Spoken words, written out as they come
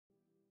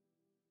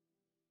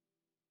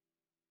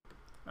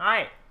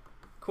Alright.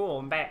 Cool,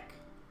 I'm back.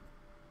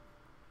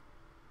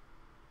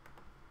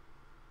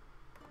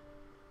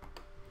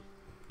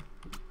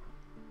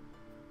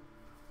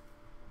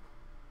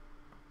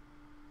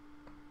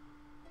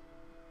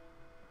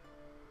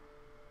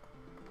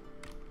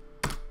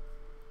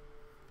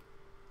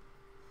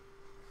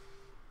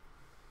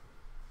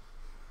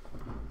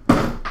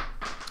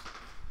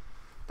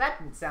 That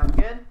didn't sound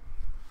good.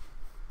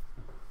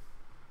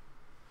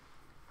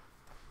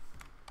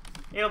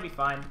 It'll be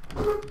fine.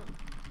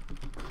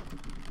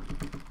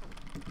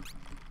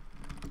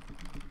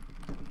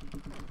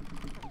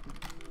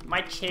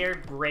 My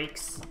chair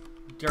breaks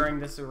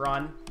during this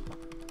run.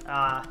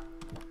 Yeah.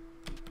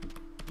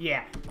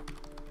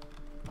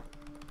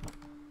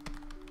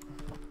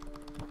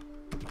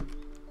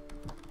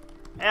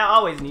 It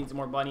always needs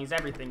more bunnies.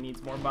 Everything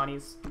needs more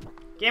bunnies.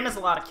 Game has a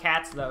lot of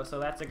cats, though, so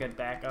that's a good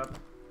backup.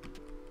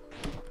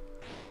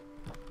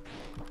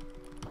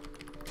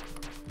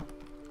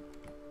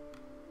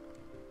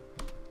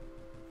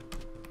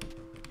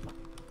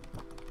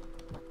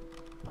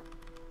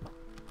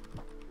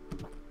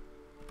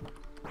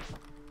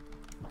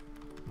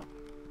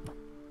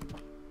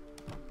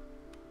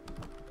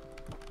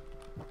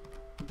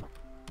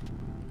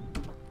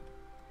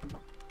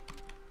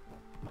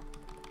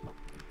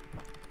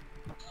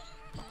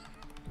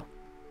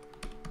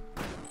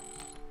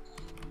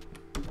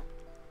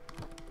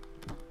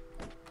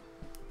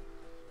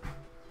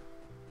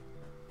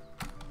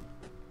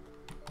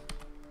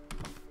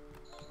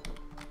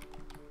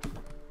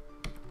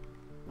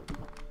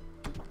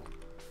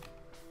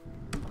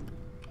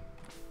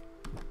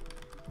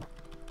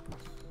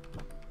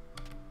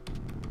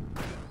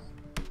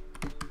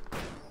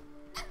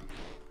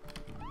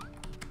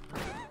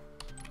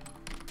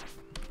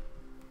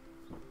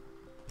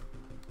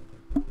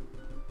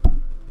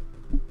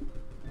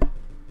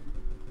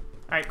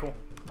 Alright, cool.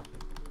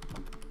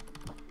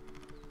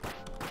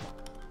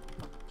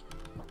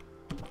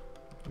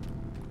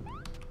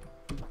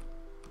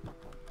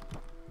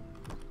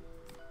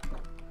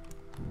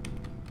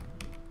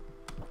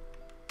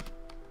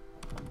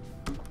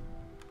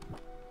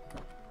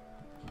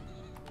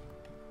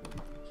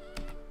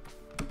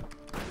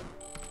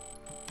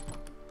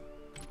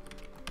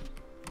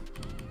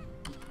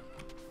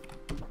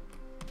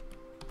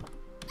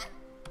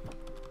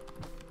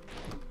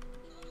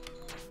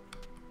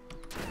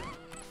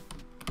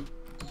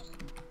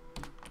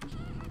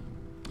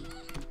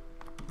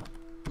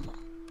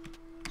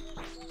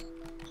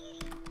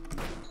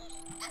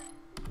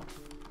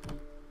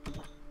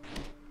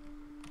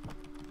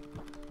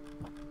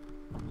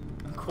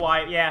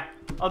 Quiet, yeah.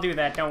 I'll do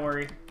that, don't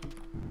worry.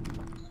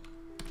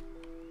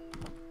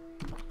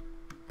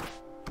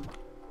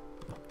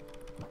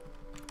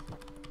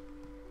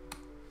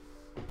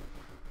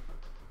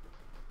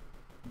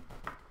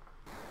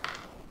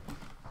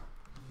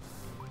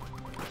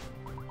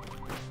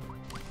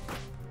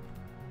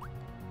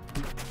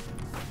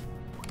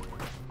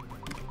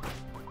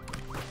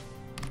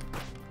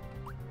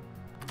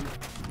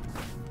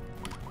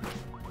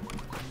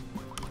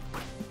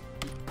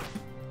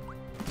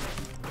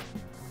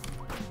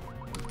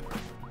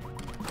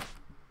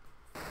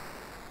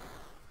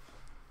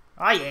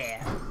 Oh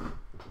yeah!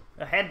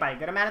 Ahead by a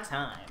good amount of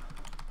time.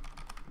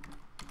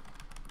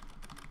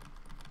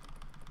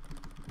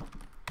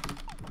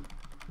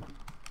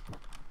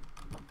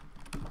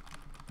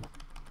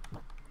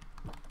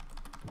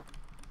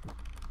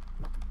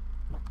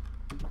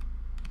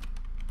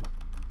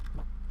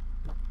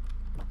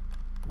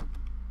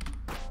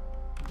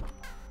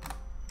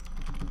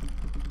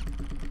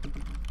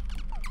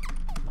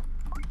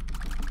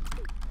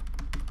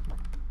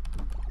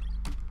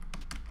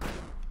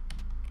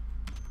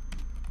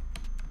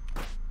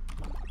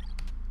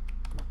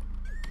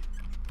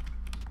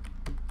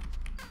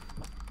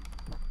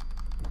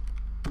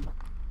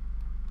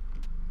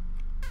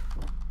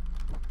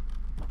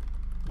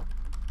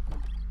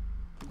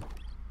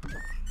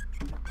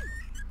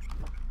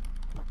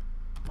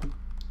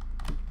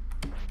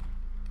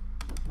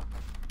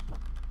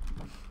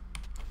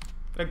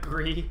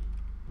 Agree.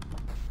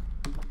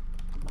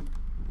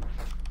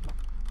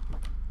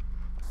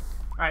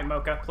 Alright,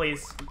 Mocha,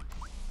 please.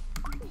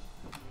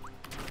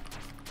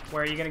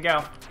 Where are you gonna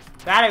go?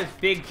 That is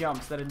big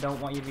jumps that I don't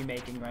want you to be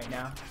making right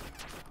now.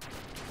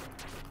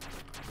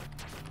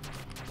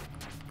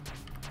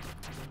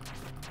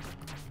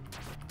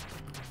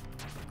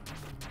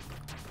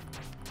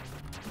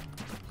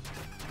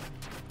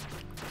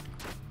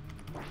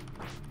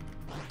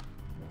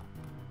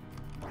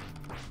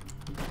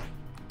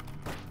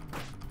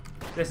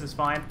 This is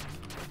fine.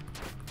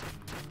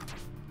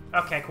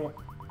 Okay, cool.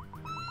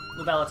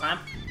 Lubella time.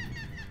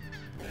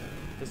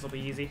 This will be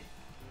easy.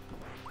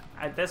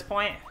 At this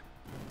point...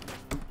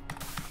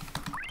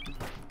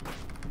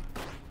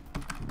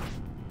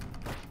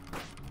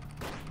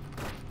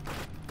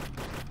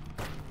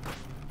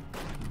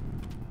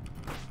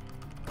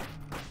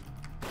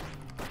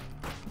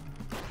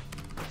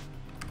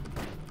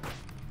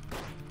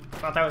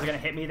 Thought that was gonna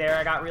hit me there,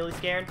 I got really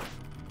scared.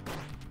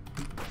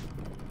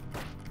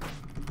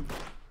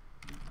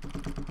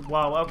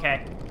 Whoa,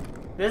 okay.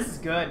 This is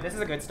good. This is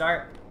a good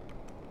start.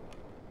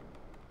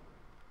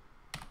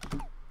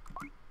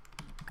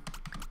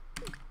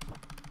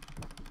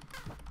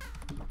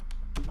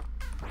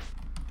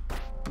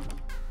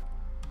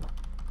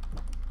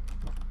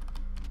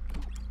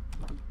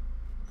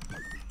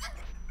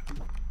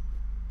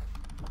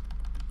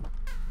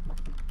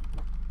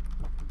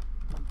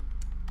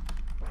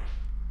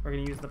 We're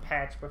gonna use the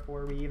patch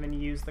before we even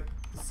use the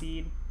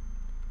seed.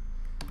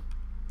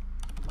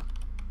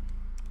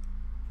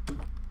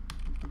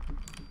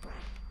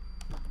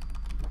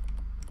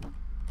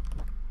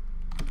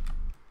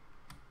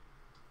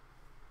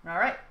 All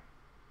right.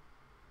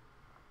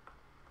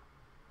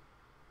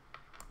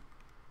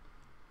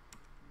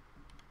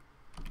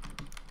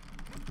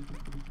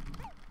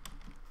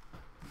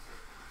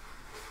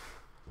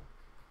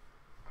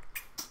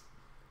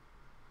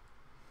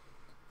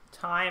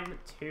 Time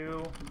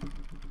to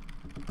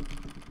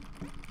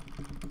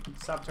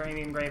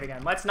subterranean grave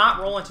again. Let's not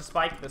roll into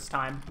spike this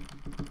time.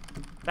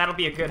 That'll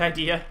be a good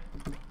idea.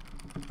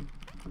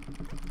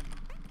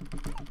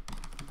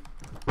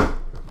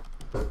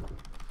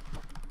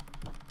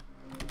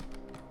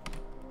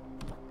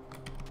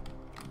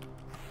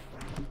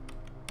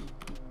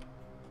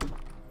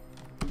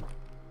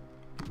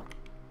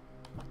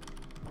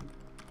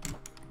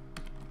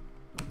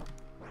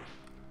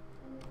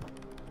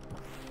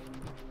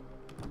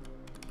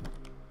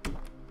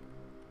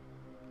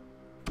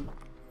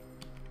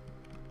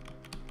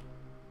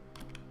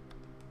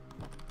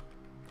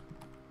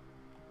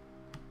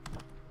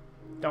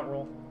 Don't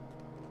roll.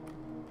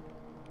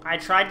 I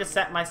tried to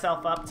set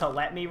myself up to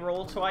let me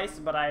roll twice,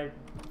 but I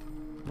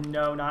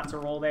know not to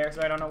roll there,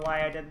 so I don't know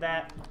why I did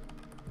that.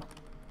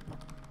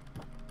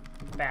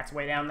 Bat's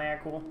way down there,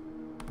 cool.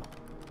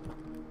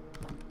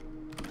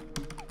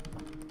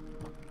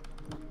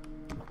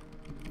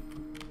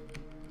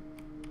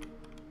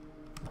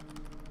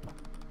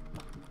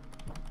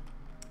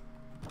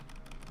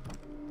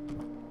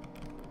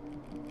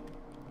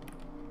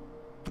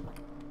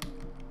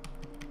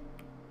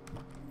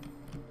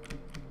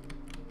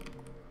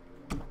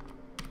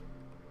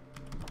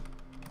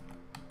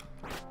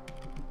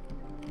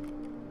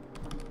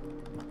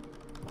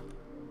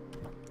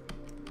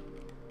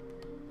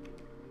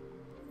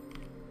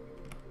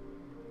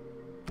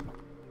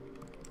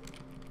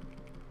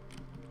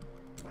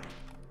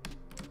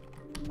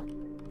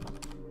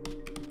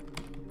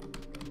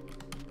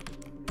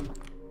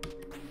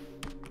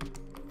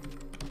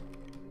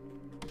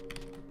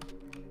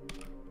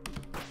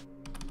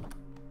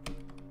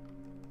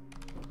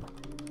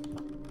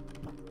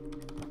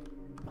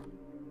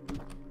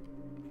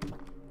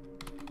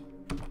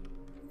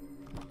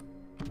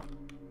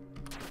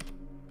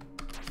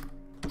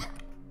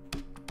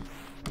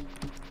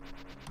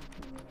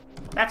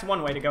 That's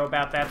one way to go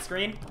about that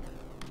screen.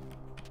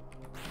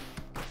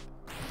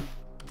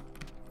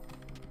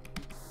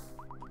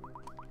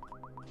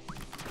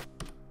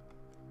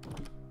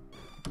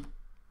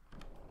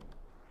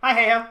 Hi,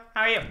 Heyo.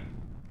 How are you?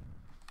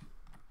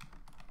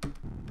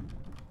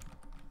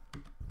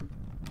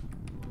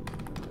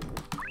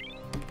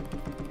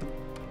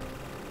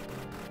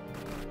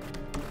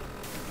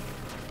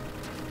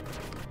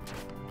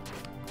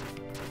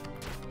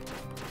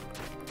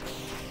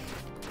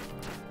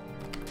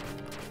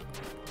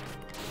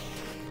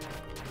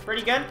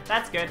 Pretty good?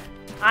 That's good.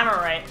 I'm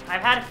alright.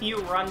 I've had a few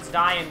runs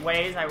die in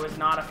ways I was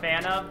not a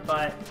fan of,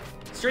 but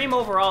stream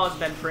overall has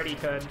been pretty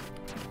good.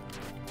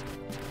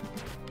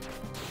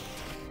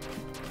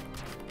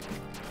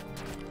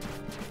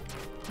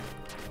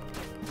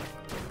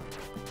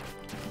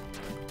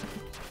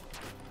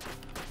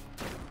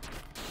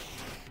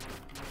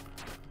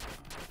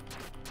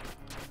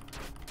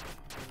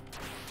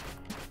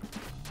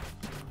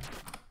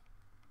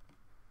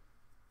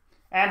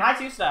 And hi,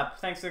 Two-Step.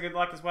 Thanks for the good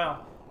luck as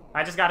well.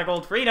 I just got a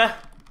gold Frida.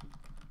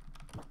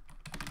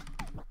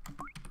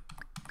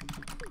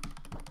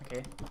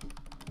 Okay.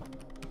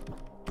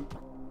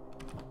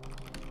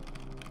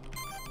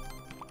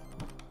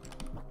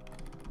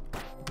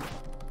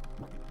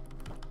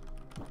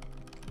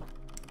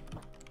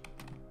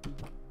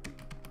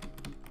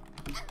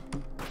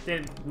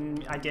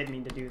 I did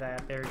mean to do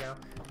that. There we go.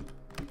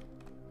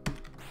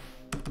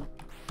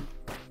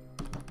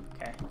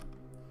 Okay.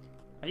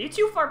 Are you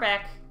too far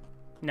back?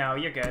 No,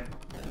 you're good.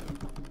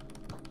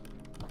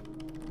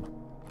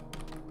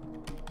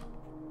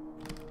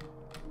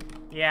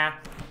 Yeah.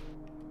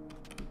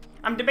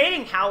 I'm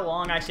debating how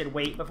long I should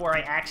wait before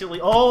I actually...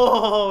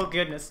 Oh,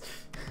 goodness.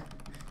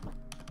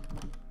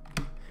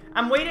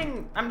 I'm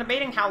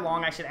debating how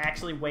long I should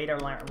actually wait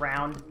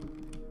around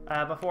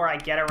before I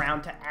get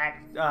around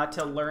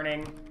to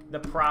learning the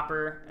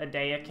proper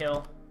Adea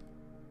kill.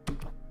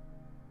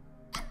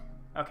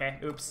 Okay,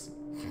 oops.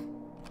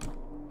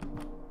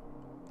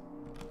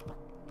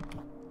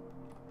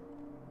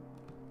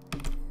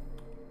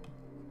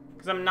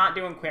 Because I'm not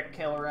doing quick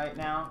kill right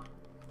now.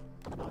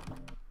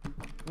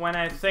 When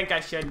I think I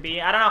should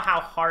be. I don't know how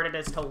hard it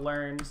is to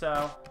learn,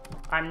 so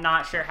I'm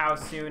not sure how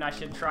soon I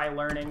should try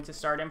learning to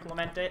start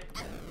implement it.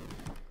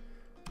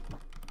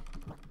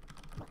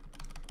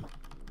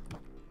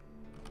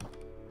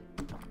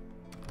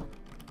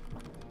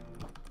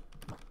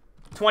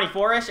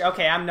 24-ish?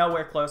 Okay, I'm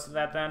nowhere close to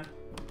that then.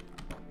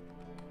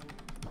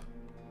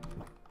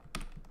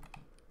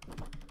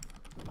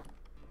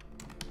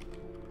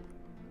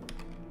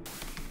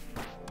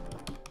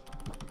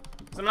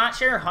 So I'm not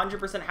sure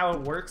 100% how it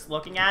works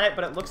looking at it,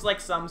 but it looks like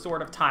some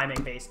sort of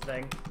timing-based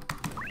thing,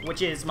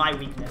 which is my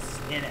weakness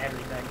in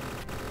everything.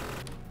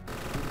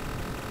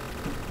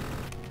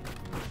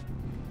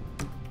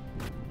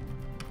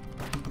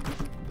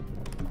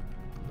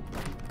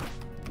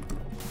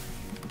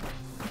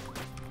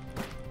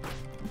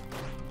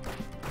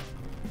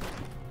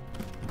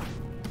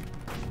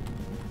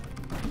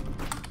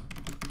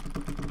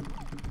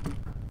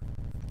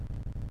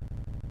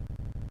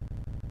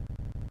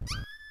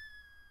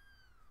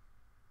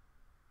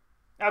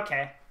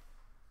 Okay.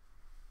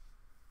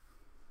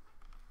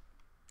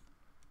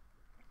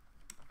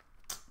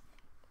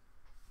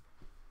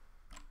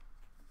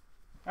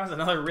 That was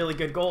another really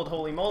good gold,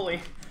 holy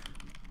moly.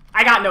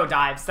 I got no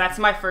dives. That's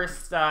my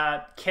first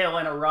kill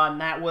in a run.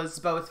 That was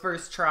both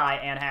first try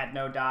and had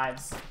no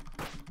dives.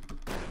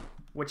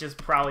 Which is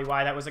probably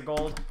why that was a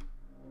gold.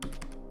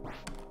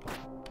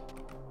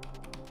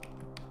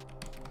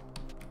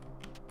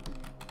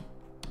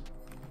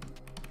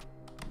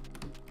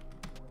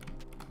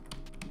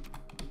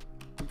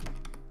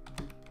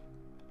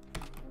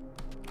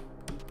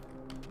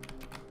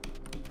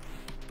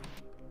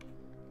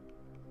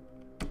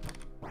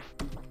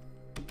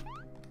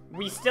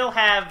 We still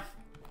have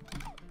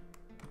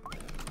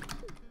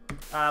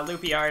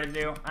Loopy R to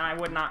do. I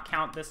would not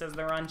count this as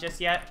the run just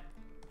yet.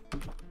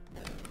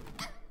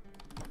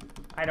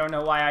 I don't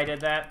know why I did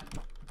that.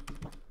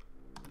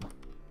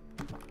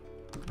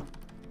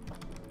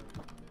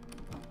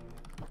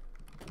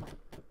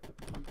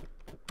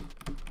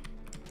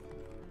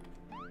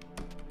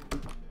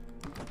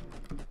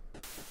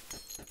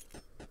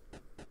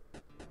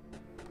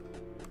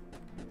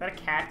 Is that a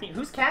Kathy?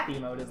 Whose Kathy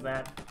mode is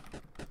that?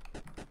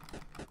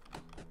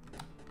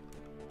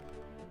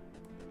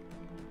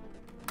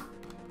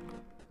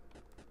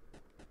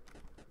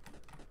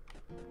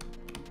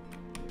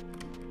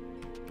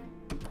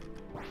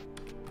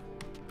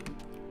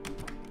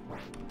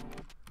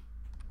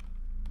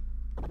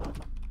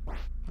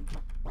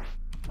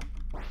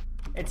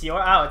 It's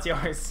your— oh, it's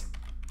yours.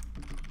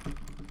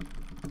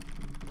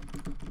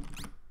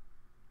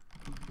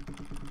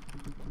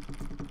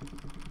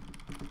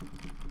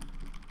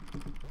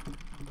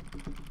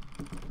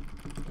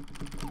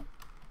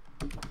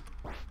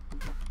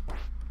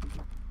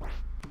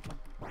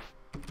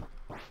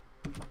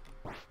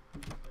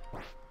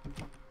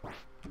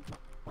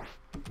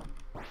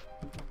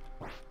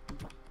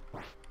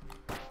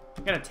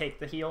 I'm gonna take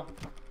the heal,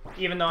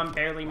 even though I'm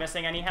barely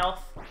missing any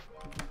health.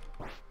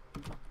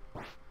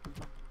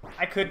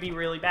 I could be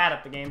really bad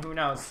at the game, who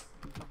knows?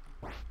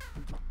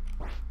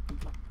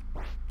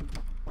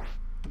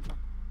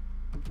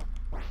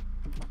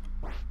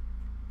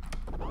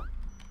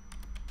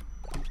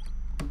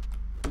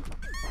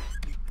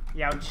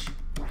 Youch.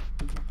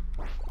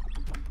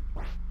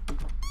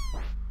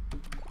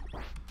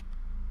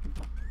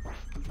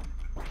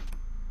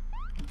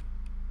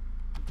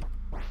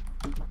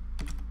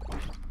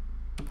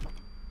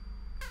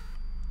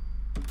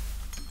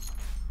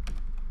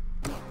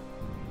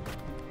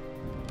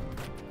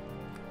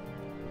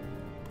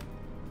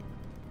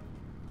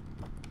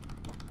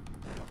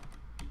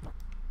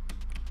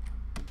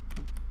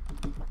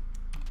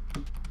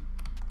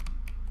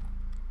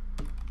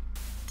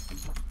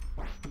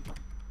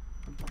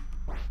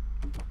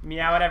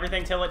 Meow at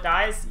everything till it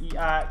dies.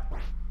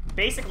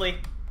 Basically,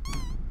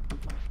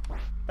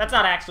 that's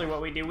not actually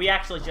what we do. We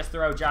actually just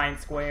throw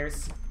giant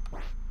squares.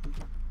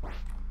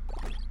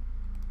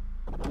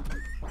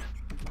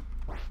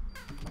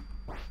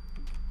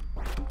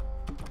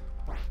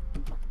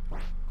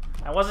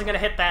 I wasn't gonna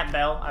hit that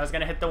bell. I was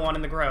gonna hit the one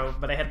in the grove,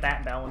 but I hit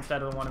that bell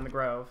instead of the one in the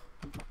grove.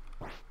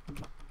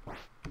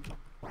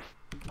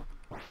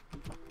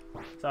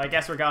 So I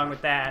guess we're going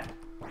with that.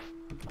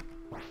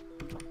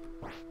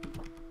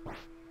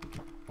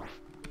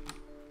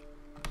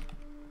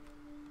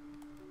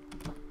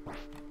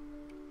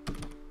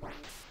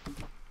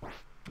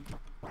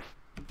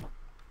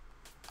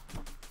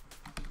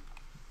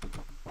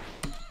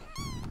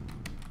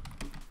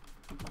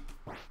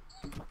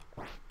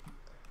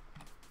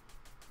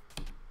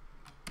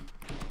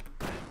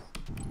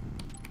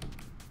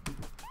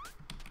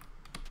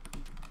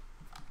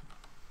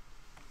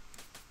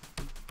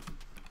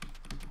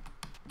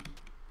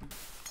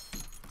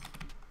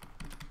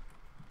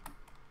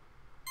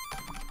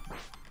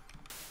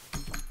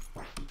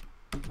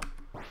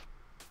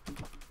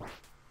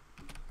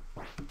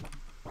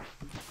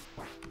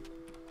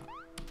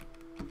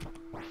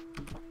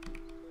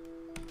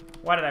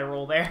 Why did I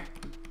roll there?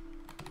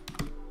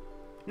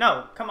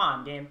 No, come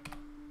on, game.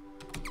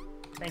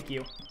 Thank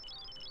you.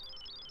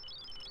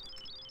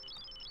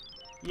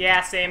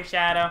 Yeah, same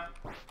shadow.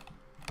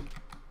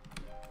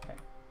 Okay.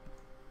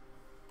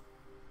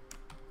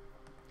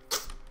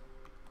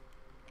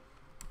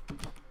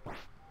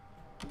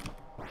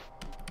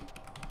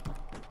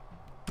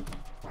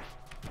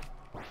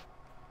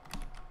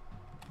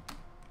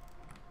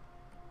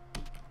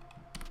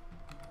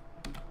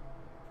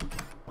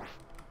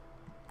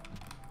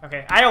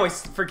 Okay, I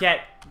always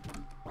forget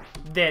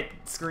that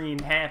screen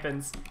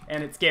happens,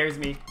 and it scares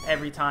me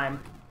every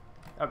time.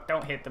 Oh,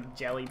 don't hit the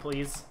jelly,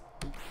 please.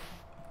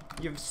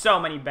 You have so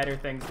many better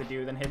things to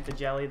do than hit the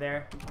jelly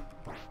there.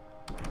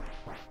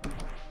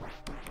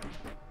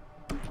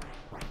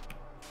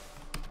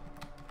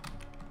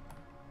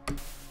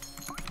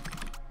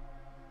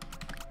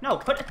 No,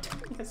 put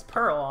this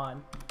pearl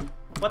on.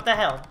 What the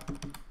hell?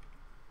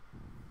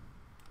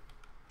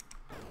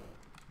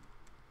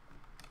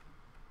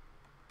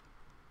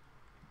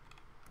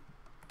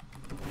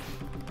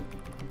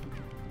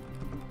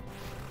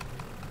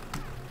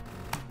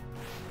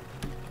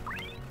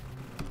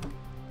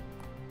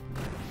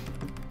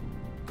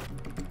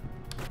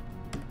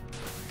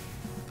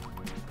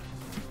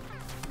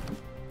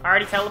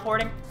 Already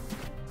teleporting?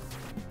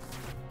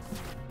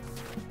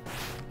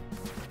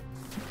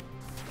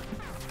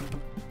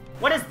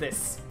 What is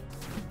this?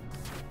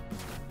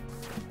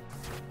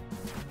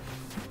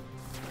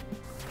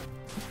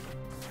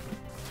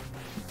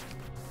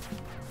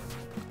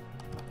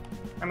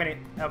 I'm gonna...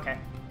 okay.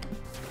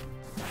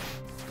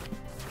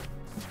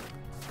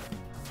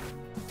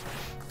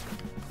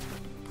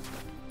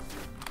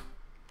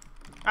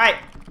 Alright.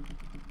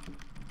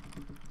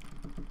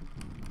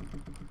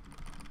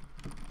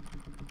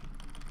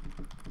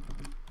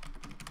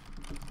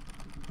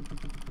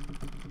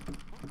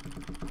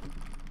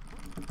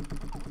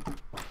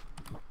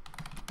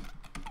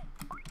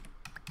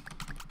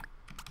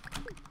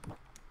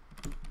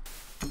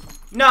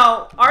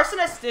 No,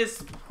 Arsonist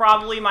is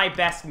probably my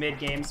best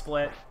mid-game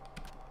split.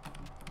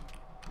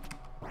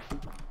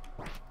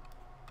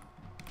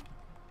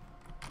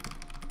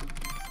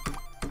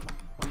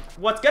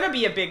 What's gonna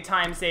be a big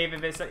time save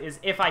is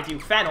if I do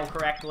Fennel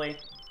correctly.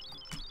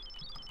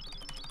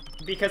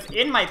 Because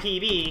in my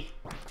PB,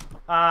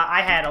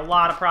 I had a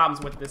lot of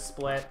problems with this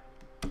split.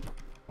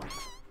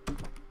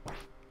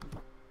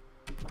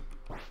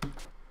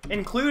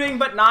 Including,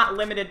 but not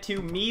limited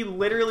to, me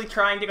literally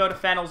trying to go to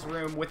Fennel's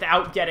room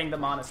without getting the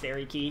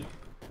monastery key.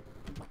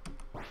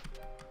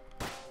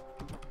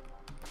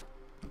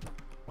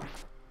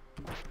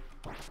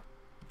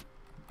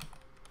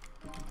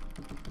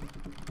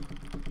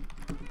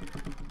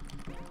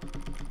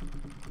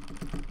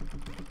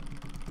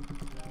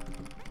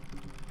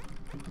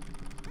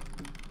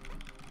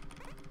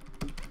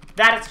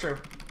 That is true.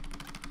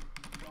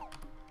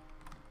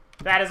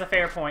 That is a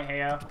fair point,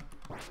 Heyo.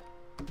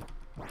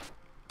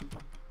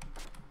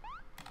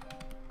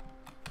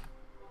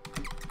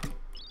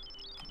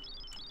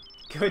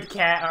 Good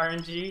cat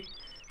RNG.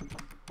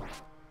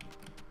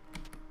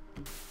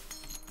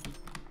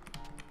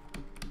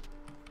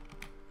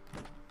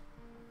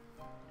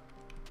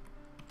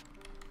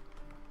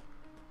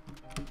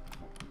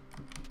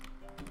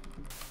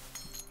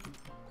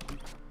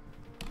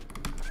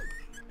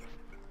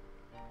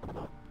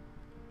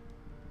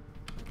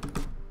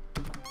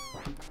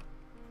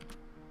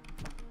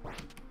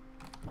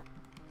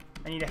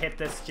 I need to hit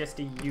this just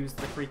to use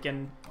the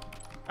freaking...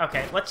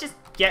 Okay, let's just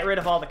get rid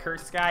of all the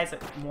cursed guys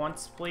at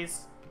once,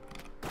 please.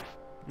 And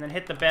then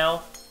hit the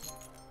bell.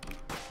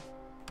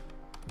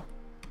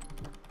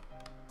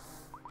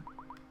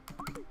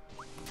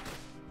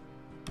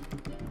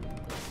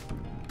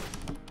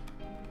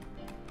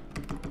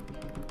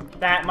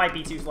 That might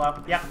be too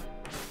slow. Yep.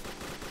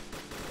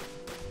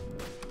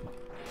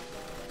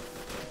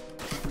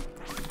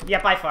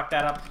 Yep, I fucked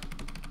that up.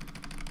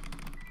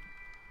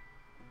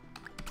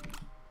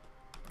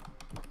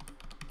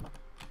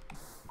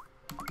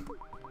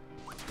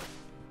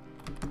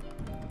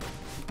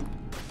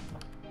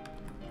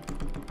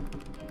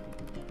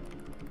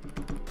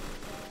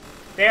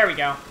 There we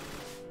go.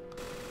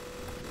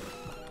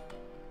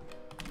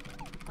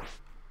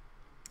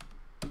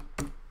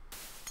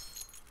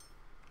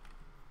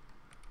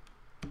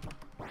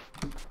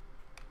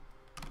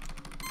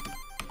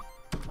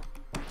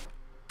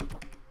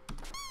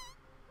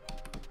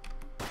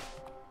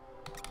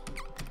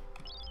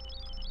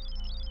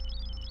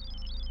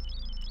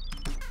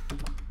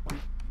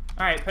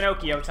 Alright,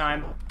 Pinocchio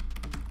time.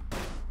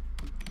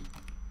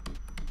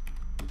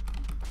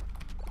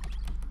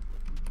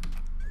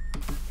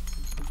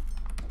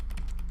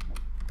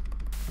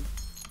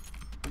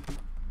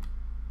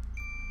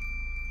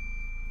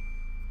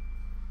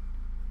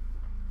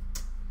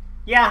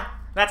 Yeah,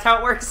 that's how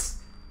it works.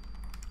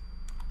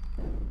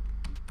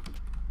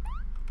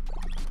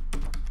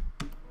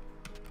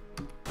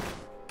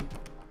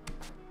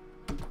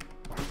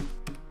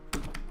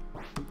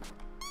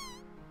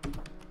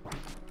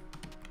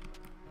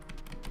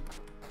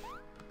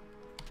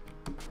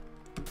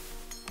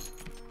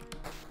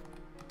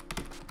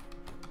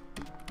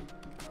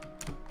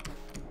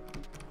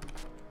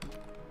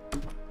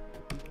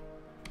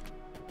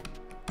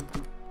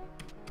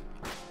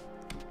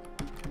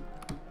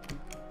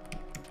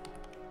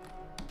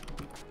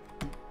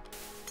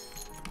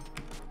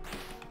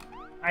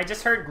 I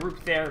just heard group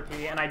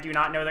therapy, and I do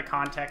not know the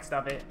context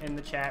of it in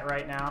the chat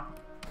right now.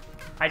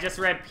 I just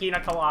read pina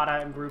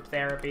colada and group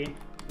therapy,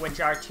 which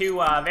are two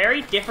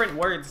very different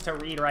words to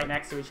read right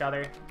next to each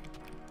other.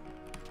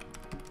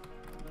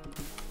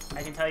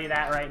 I can tell you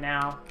that right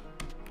now.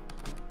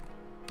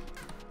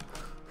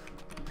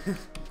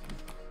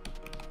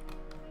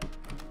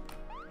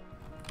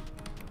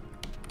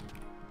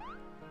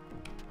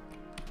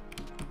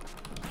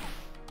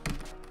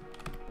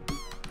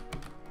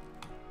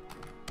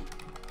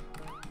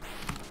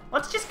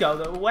 Let's just go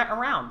the way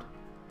around.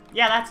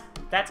 Yeah,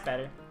 that's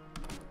better.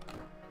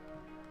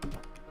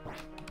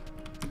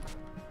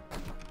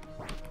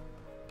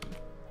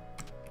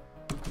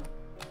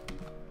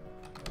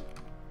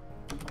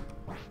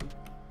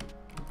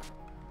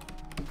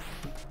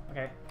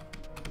 Okay.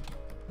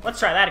 Let's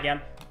try that again.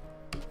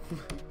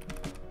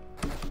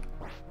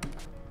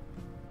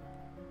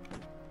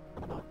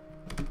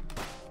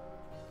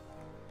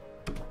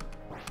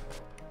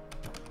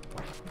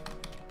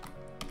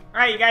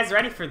 Alright, you guys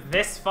ready for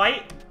this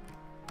fight?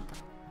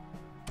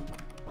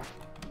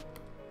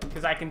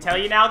 Because I can tell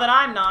you now that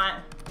I'm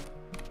not.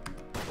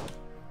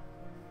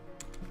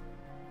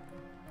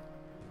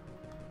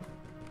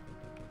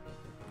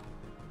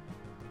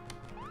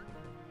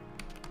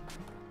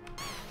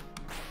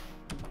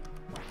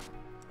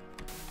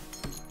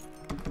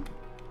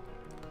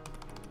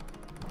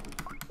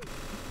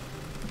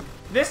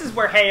 This is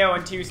where Heyo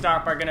and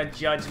 2Stomp are gonna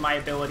judge my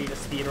ability to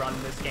speedrun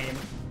this game.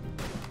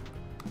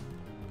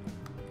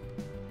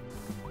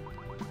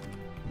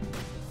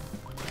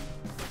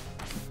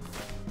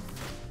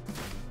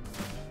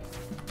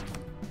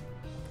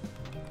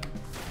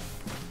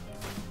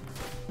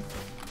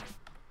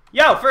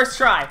 Yo, first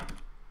try!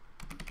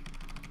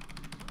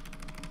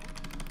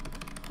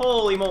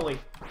 Holy moly.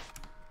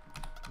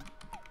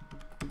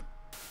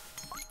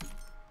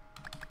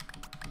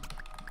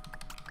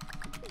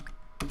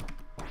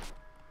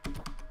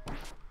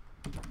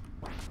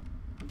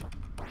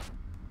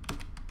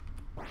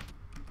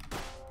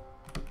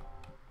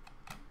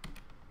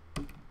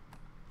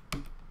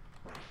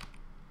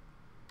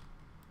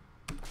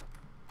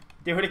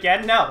 Do it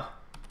again? No.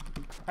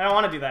 I don't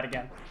want to do that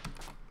again.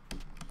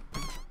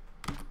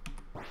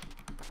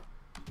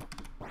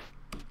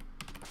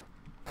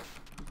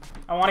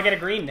 I want to get a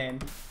green name.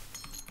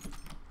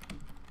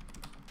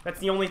 That's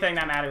the only thing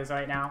that matters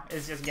right now,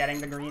 is just getting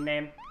the green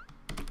name.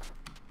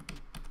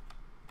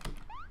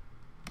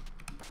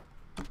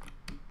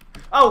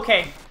 Oh,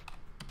 okay.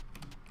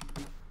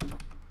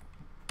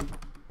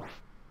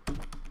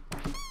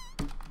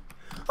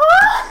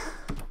 Ah!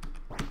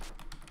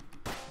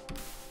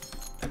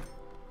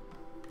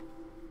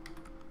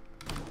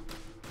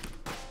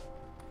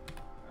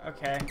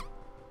 Okay.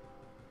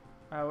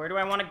 Where do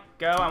I want to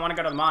go? I want to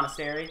go to the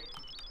monastery.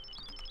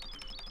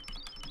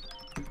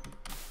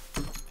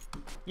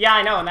 Yeah,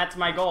 I know, and that's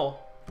my goal.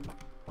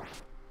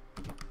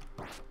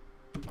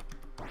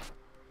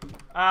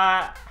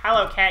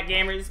 Hello, cat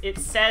gamers. It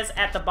says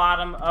at the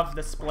bottom of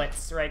the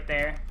splits right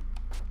there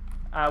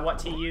what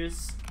to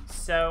use.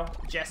 So,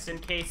 just in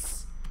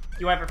case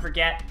you ever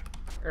forget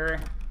or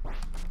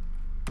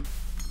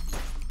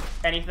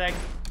anything.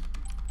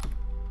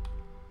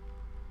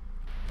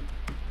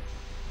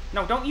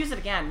 No, don't use it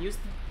again. Use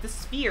the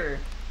sphere,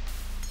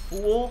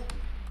 fool.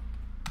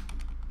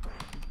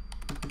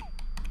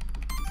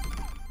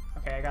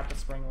 Okay, I got the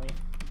spring leaf.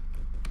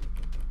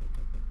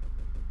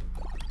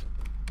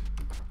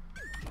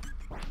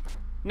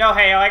 No,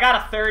 hey, I got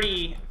a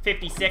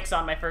 30-56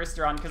 on my first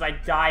run because I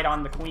died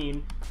on the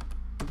queen.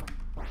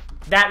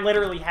 That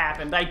literally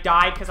happened. I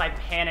died because I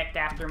panicked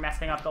after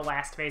messing up the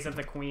last phase of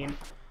the queen.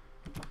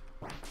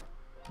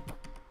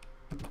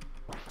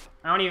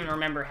 I don't even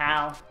remember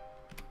how.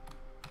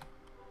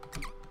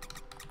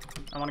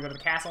 I want to go to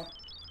the castle.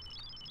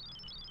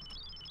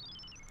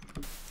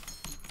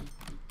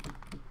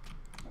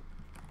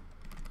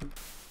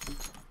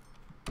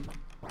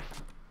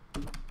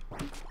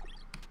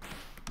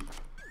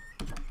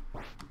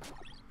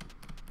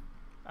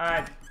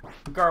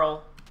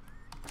 Girl.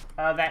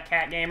 That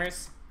cat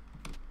gamers.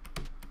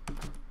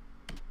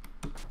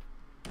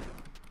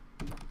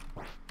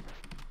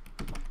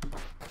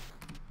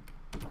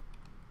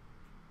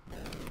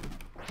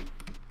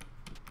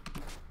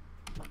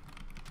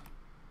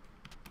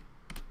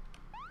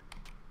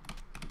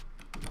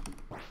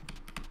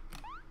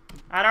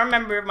 I don't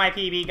remember if my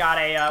PB got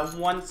a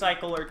 1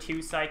 cycle or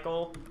 2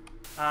 cycle.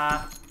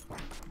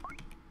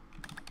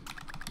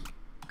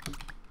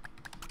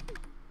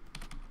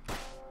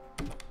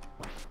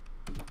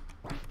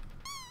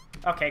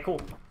 Okay, cool.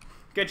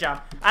 Good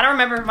job. I don't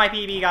remember if my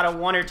PB got a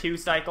 1 or 2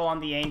 cycle on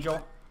the angel.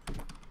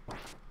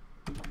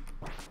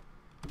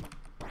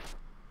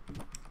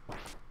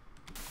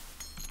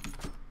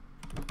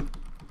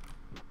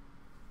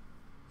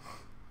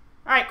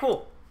 Alright,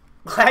 cool.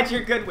 Glad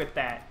you're good with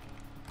that.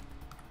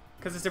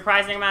 Because a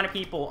surprising amount of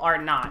people are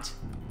not.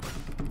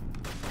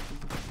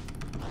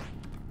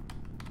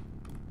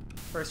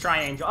 First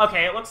try angel.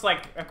 Okay, it looks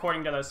like,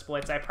 according to those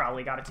splits, I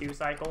probably got a 2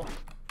 cycle.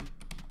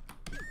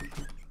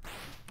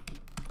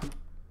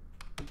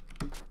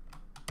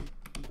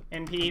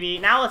 In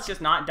PB. Now let's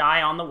just not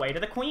die on the way to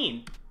the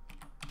queen.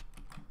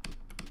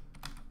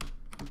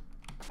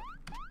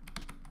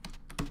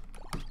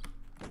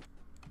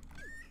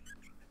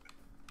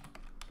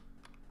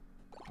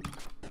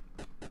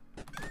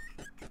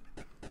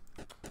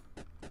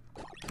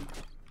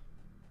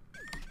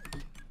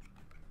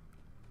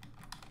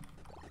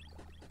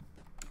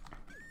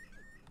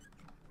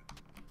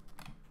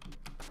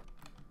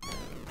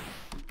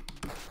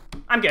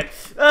 I'm good.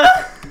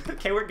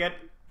 Okay, we're good.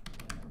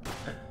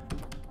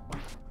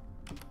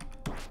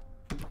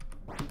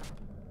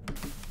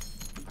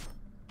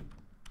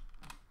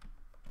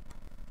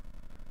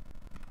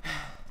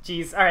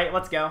 Jeez, alright,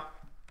 let's go.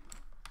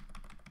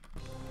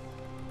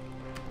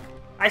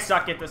 I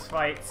suck at this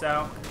fight,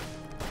 so...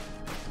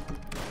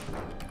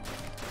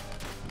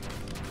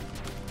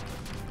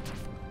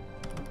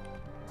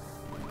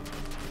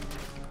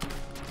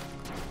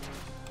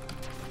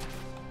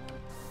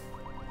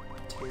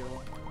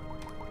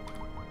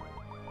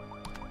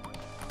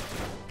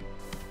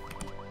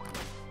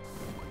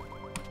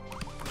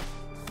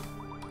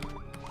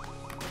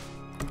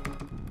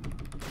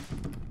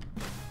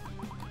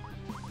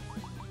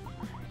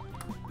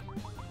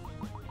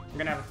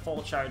 I'm gonna have a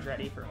full charge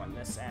ready for when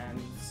this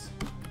ends.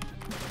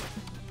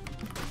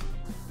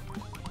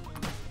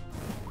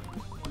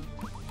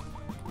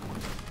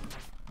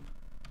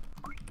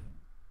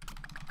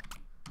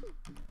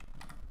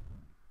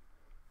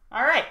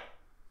 Alright.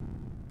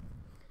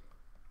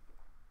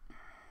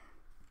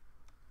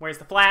 Where's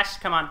the flash?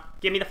 Come on,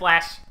 give me the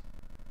flash.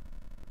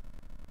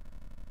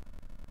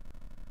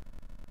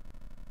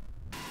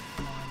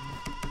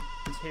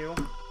 One, two.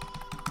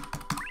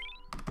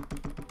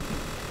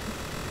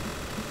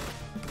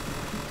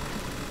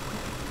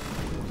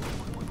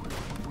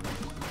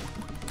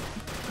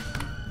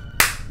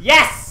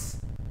 Yes!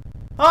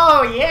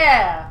 Oh,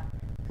 yeah!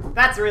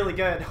 That's really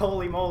good.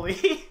 Holy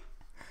moly.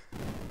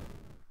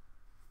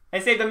 I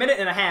saved a minute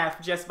and a half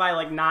just by,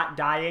 like, not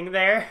dying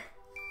there.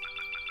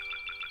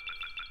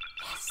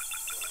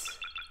 Yes!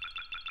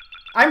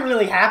 I'm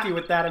really happy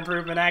with that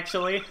improvement,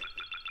 actually.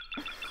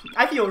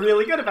 I feel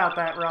really good about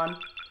that run.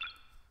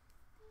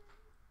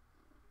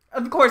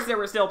 Of course, there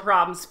were still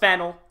problems.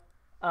 Fennel.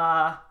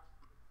 I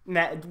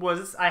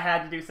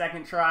had to do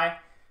second try.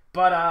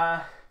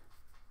 But,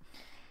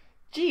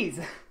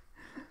 jeez.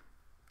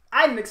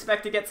 I didn't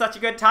expect to get such a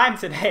good time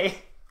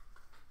today.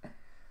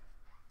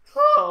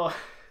 Oh.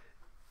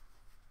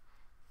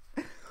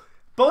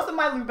 Both of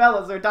my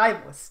Lubellas are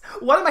diveless.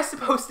 What am I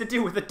supposed to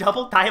do with a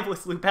double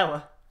diveless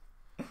Lubella?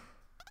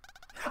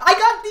 I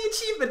got the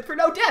achievement for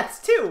no deaths,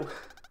 too!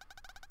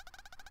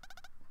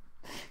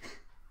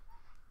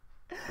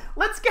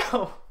 Let's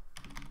go!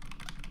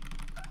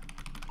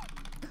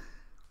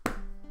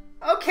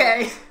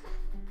 Okay.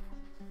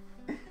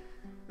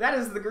 That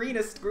is the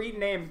greenest green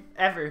name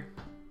ever.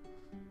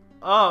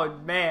 Oh,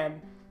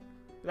 man.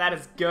 That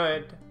is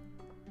good.